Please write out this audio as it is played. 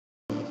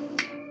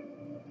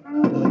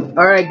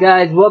Alright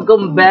guys,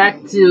 welcome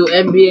back to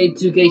NBA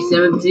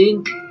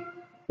 2K17.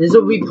 This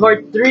will be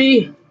part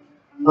 3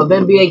 of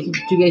NBA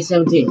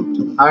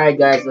 2K17. Alright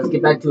guys, let's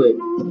get back to it.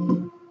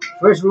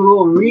 First we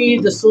will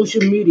read the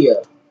social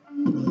media.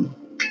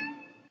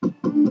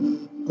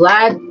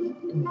 Glad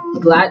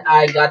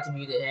I got to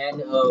be the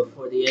hand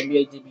for the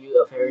NBA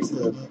debut of Harris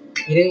Phillips.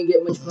 He didn't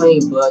get much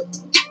playing, but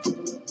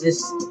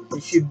this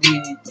should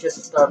be just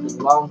the start of his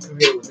long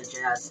career with the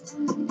Jazz.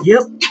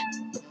 Yep.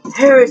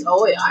 Harris.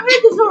 Oh wait, I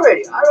read this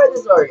already. All right.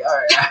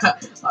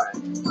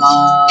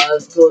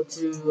 Let's go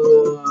to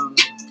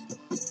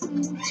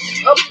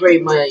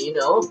upgrade my.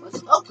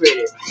 Let's upgrade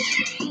it.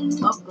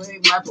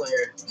 Upgrade my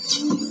player.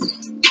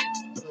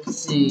 Let's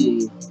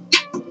see.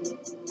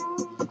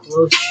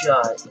 Close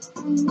shot.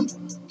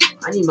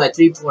 I need my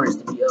 3-pointers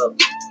to be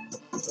up.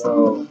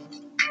 So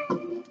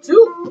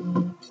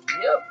 2.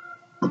 Yep.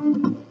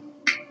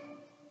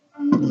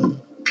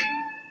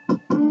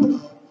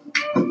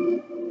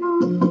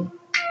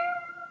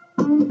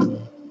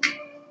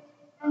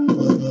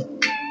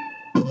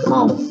 Come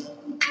on.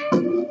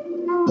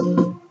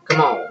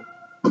 Come on.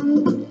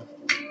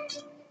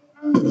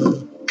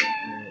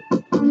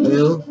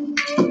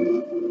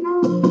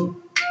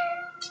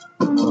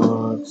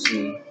 Alright. Let's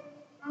see.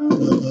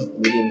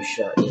 Medium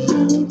shot. Yeah.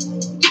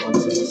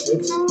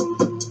 166.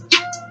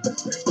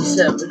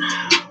 57.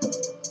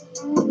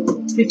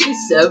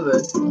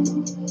 57.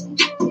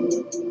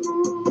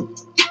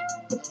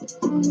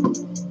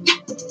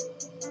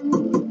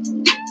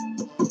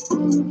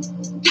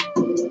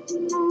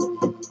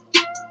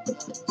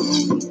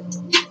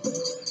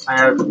 I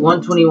have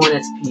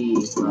 121 SP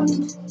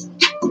left.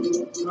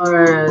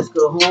 Alright, let's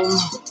go home.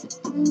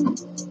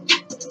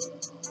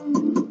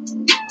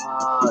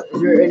 Is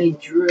there any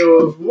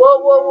drills?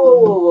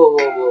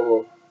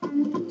 Whoa.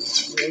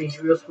 Is there any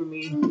drills for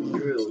me?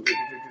 Drill.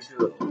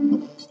 No.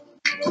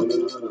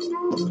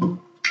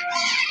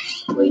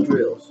 Play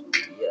drills.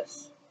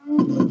 Yes.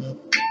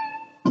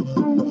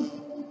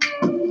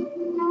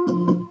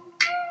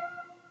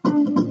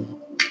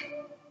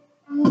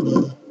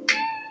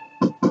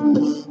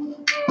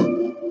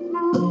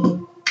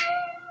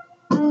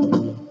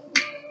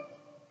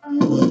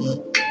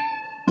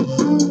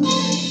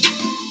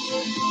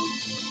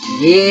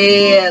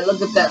 Yeah, look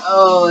at that.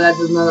 Oh, that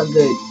does not look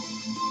good.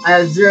 I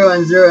have 0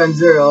 and 0 and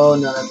 0. Oh,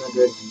 no, that's not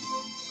good.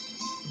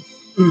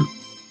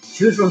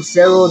 Choose from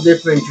several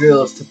different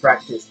drills to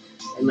practice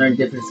and learn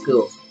different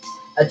skills.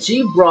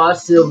 Achieve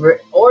bronze,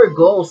 silver, or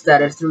gold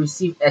status to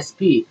receive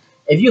SP.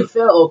 If you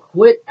fail or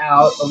quit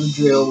out of the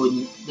drill,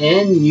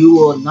 then you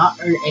will not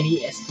earn any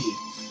SP.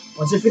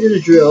 Once you finish the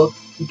drill,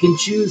 you can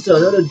choose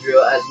another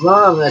drill as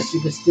long as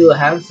you can still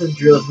have some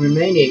drills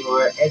remaining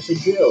or extra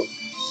drills.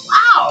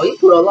 Wow, you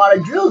put a lot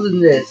of drills in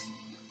this.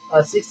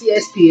 60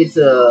 SP is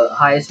the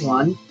highest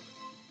one.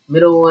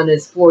 Middle one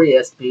is 40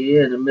 SP,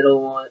 and the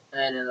middle one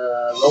and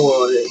the lower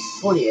one is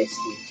 20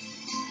 SP.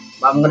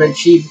 But I'm gonna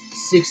achieve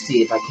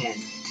 60 if I can.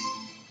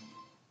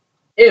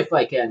 If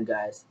I can,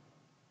 guys.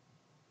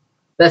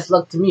 Best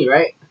luck to me,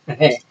 right?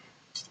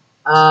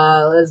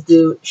 Let's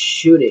do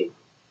shooting.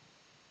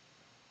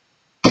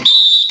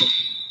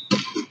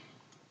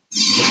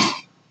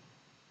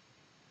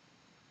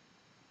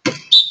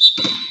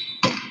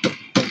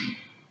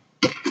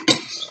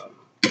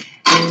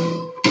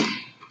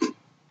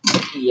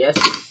 Yes,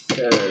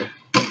 sir.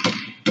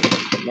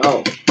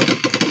 No.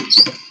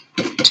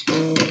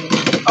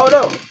 Oh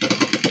no.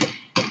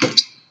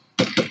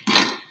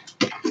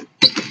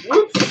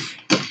 Whoops.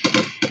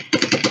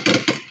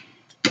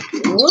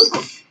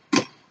 Whoops.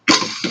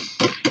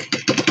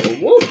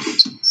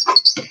 Whoops.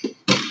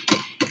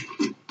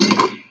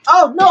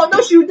 Oh no!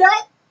 Don't shoot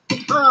that.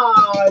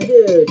 Oh,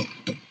 dude.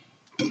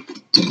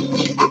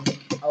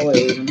 Oh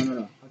wait,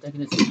 no. I'm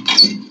taking this.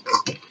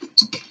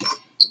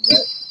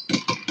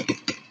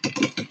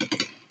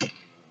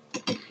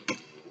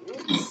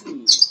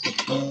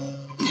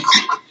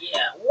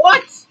 Yeah.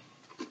 What?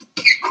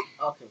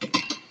 Okay.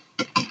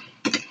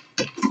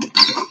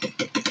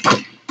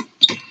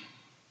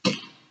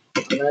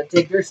 I'm gonna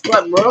take your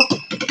spot, bro.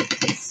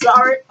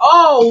 Sorry.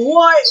 Oh,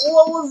 what?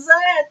 What was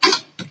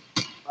that?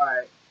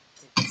 Alright.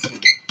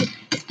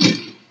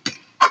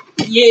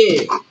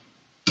 Yeah.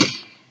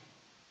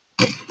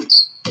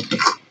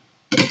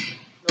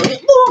 No,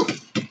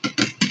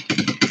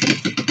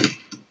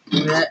 look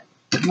at that.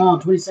 Come on,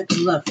 20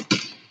 seconds left.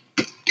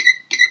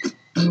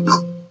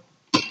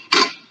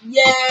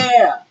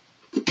 Yeah.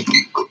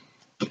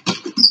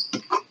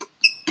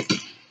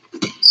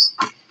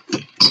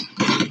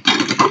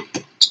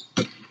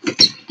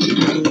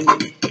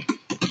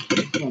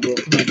 Come on, bro.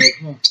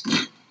 Come on.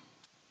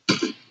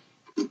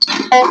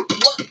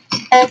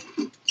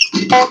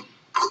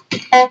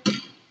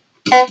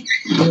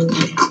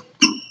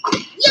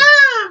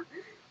 Yeah.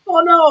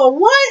 Oh no.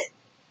 What?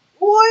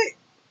 What?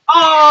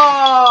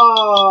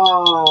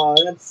 Oh,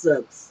 that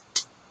sucks.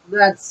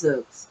 That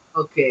sucks.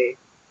 Okay.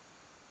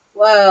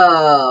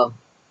 Well,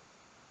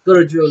 go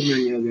to drill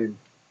menu again.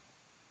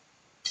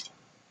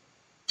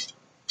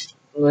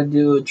 I'm gonna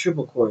do a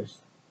triple course.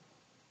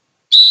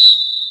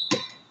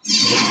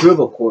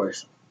 Dribble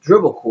course.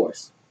 Dribble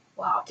course.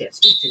 Wow, I can't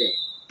speak today.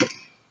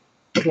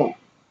 Come on.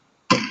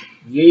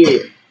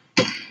 Yeah.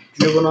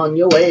 Dribbling on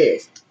your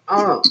ass.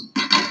 I'll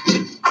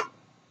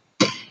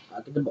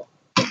get the ball.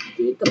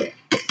 Get the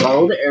ball.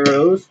 Follow the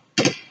arrows.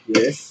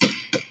 Yes.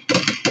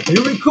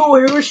 Here we go.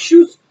 Here we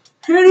shoots.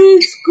 And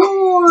he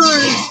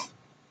scores.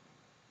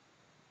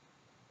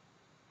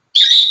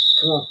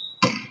 Come on.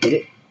 Get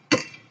it.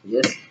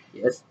 Yes.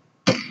 Yes.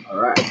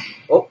 Alright.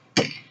 Oh.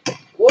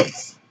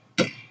 Whoops.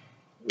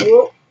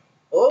 Whoa.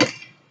 Oh.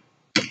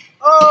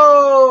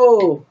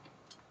 Oh.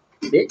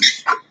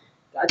 Bitch.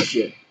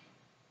 Gotcha.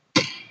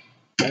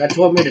 I got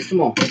 12 minutes.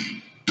 Come on.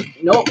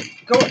 No.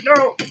 Come on.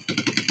 No.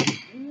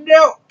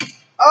 No.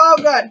 Oh,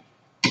 God.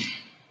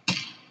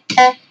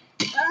 Ah.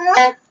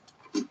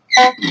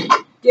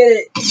 Get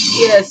it.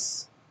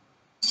 Yes.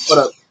 What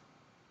up?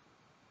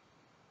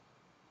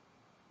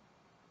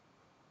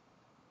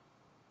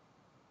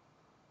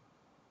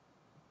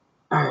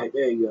 Alright,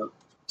 there you go.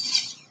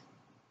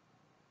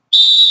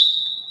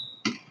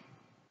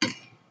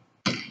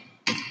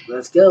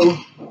 Let's go.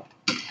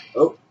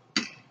 Oh.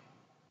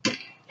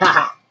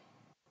 Haha.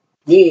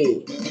 Yeah.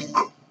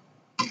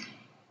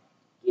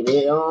 Get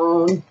it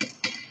on.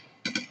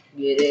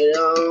 Get it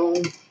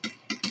on.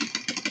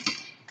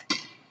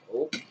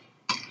 Oh.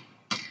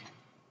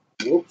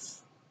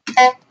 Whoops.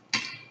 Yeah.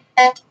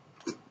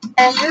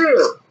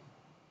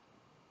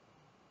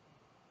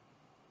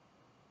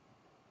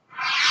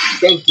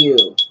 Thank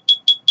you.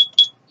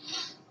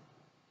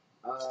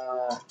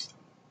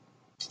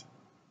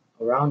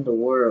 Around the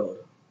world.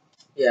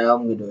 Yeah,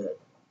 I'm gonna do it.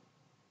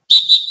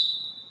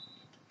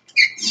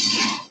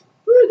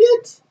 Very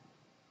good.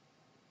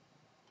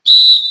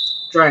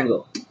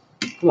 Triangle.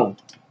 Come on.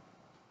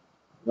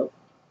 Nope.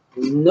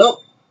 Nope.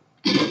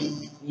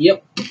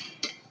 Yep.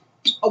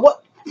 Oh,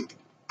 what?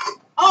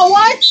 Oh,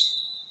 what?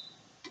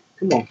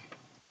 Come on.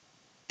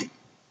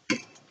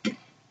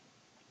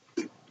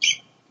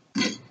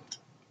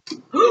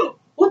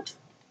 What?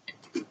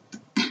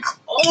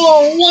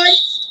 Oh, what?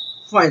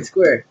 Fine,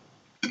 square.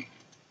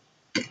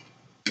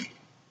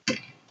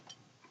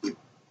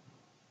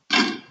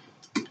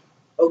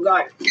 Oh,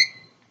 God.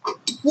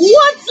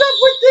 What's up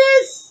with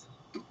this?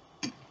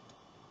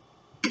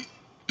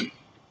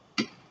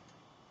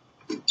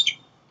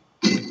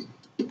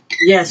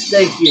 Yes,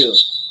 thank you.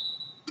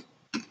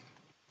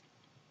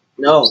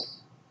 No.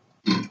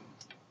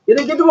 Get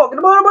the ball. Get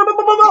the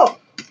ball.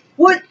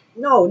 What?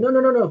 No.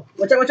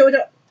 Watch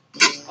out.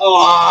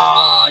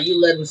 Oh,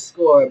 you let him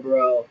score,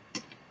 bro.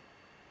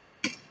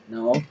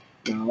 No.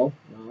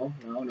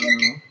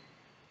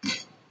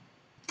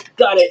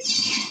 Got it.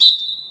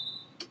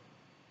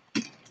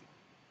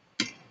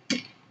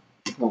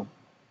 Come on.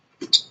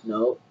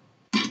 No.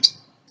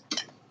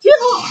 Yeah.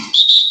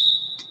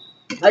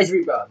 Nice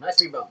rebound.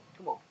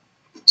 Come on.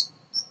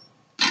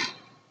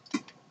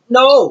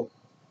 No.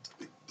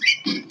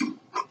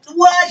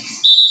 What?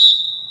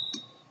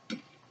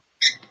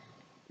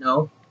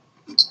 No.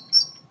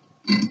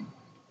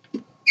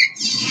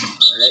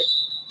 Alright.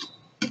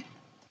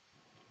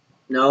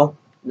 No.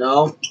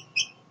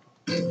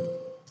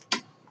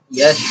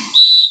 Yes.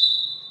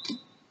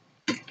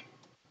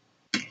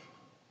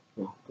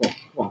 Come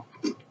on.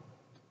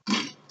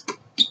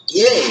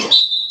 Yeah.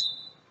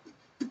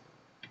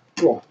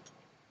 Come on.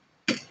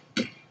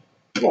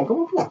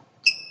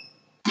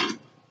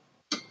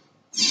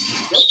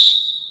 Yep.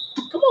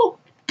 Come on.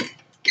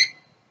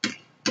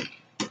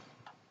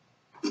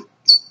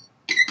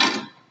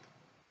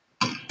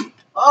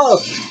 Oh.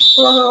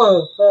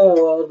 I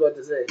was about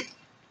to say.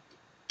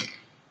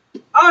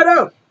 Oh,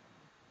 no.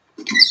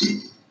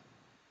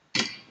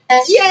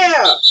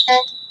 Yeah.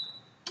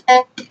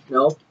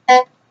 No.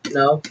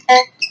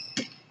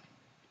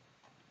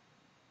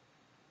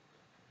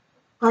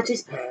 I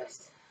just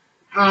passed.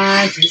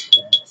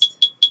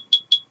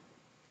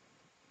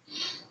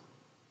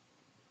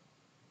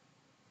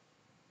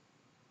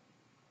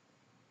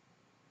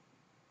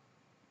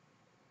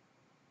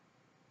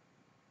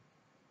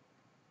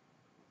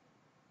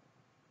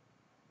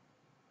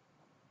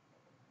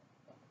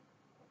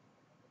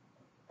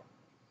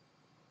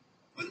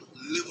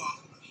 Live off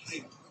of the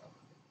hype.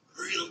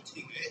 Real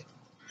thing, eh?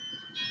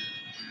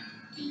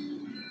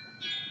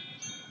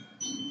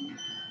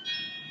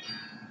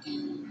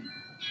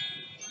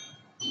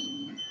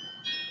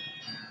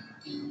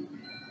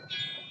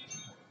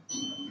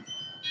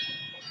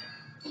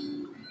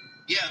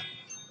 Yeah.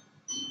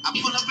 I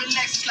pull up in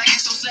Lexus like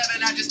it's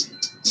 07. I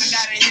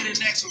gotta hit the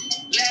next one.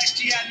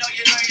 Last year, I know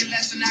you learned your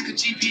lesson. I could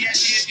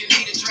GPS you if you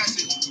need a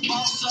dressing.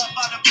 Boss up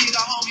on a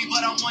bigger homie,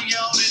 but I'm 1 year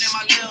older than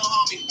my little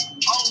homie.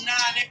 Oh, 9,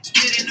 they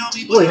spitting on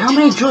me. Wait, how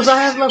many drills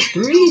I have left?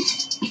 3?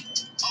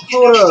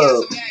 Hold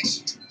up.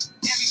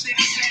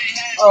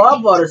 Oh,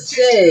 I'm about to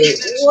say,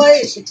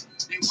 what?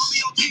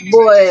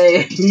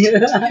 Boy.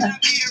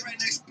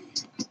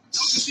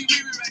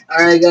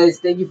 Alright, guys,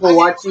 thank you for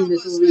watching.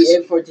 This will be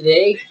it for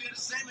today.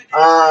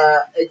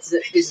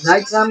 It's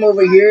nighttime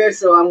over here,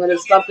 so I'm gonna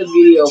stop the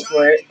video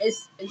for it.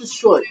 It's a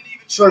short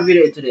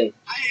video today,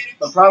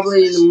 but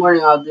probably in the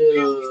morning I'll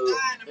do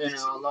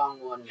a long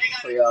one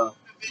for y'all,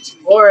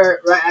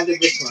 or right after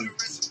this one.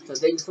 So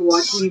thank you for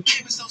watching,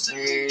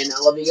 and I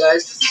love you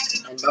guys,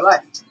 and bye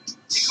bye.